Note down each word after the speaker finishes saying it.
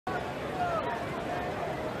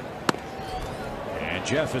And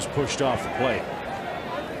Jeff is pushed off the plate.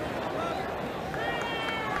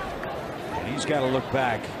 And he's got to look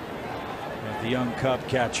back at the young Cub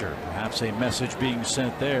catcher. Perhaps a message being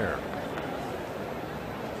sent there.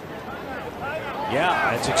 Yeah,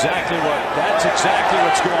 that's exactly what's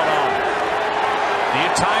going on. The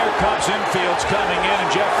entire Cubs infield's coming in, and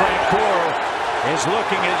Jeff Francoeur is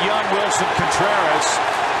looking at young Wilson Contreras.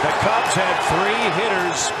 The Cubs had 3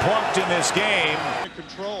 hitters plunked in this game.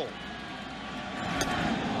 Control.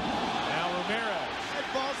 Now Ramirez. That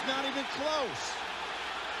ball's not even close.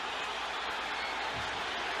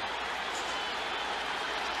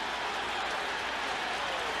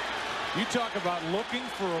 You talk about looking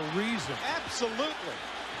for a reason. Absolutely.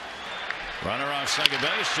 Runner on second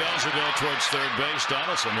base. Jones will go towards third base.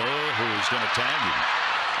 Donaldson, who's going to tag him,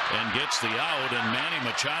 and gets the out. And Manny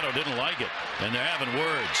Machado didn't like it, and they're having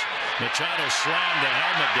words. Machado slammed the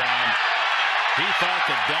helmet down. He thought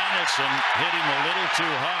that Donaldson hit him a little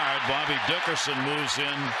too hard. Bobby Dickerson moves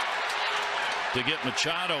in to get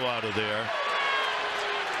Machado out of there.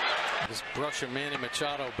 Just brushing Manny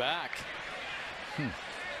Machado back.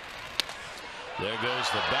 There goes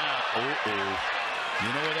the bat. You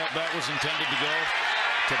know where that bat was intended to go?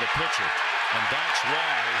 To the pitcher. And that's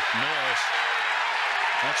why Norris,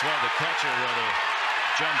 that's why the catcher rather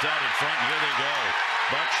jumped out in front. And here they go.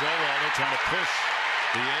 Buck Showalter trying to push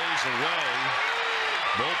the A's away.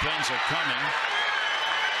 Bullpens are coming.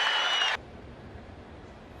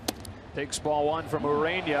 Takes ball 1 from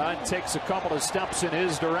Urania and takes a couple of steps in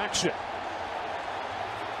his direction.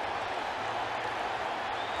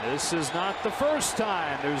 This is not the first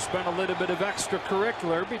time there's been a little bit of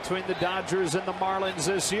extracurricular between the Dodgers and the Marlins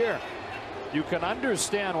this year. You can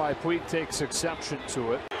understand why Puig takes exception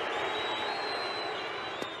to it.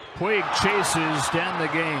 Puig chases to end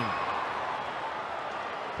the game.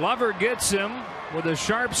 Glover gets him with a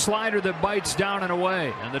sharp slider that bites down and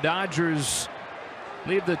away. And the Dodgers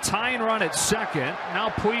leave the tying run at second. Now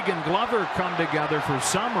Puig and Glover come together for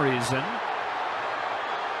some reason.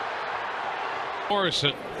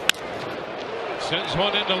 Morrison sends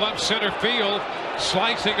one into left center field,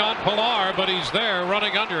 slicing on Pilar, but he's there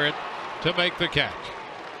running under it to make the catch.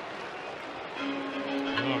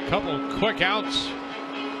 A couple quick outs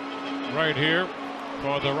right here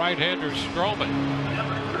for the right-hander Stroman.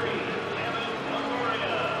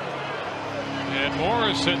 And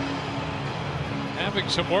Morrison having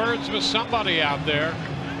some words with somebody out there.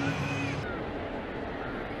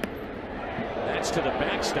 That's to the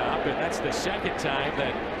backstop, and that's the second time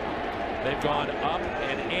that they've gone up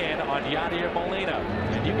and in on Yadier Molina.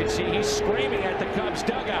 And you can see he's screaming at the Cubs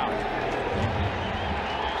dugout.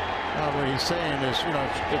 What he's saying is, you know,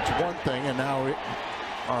 it's one thing, and now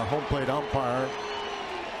our home plate umpire.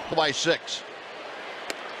 By 6.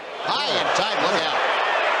 High in time, look out.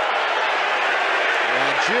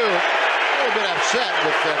 And Jew, a little bit upset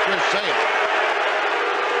with Chris Sale.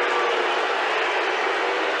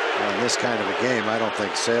 In this kind of a game, I don't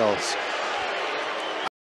think Sale's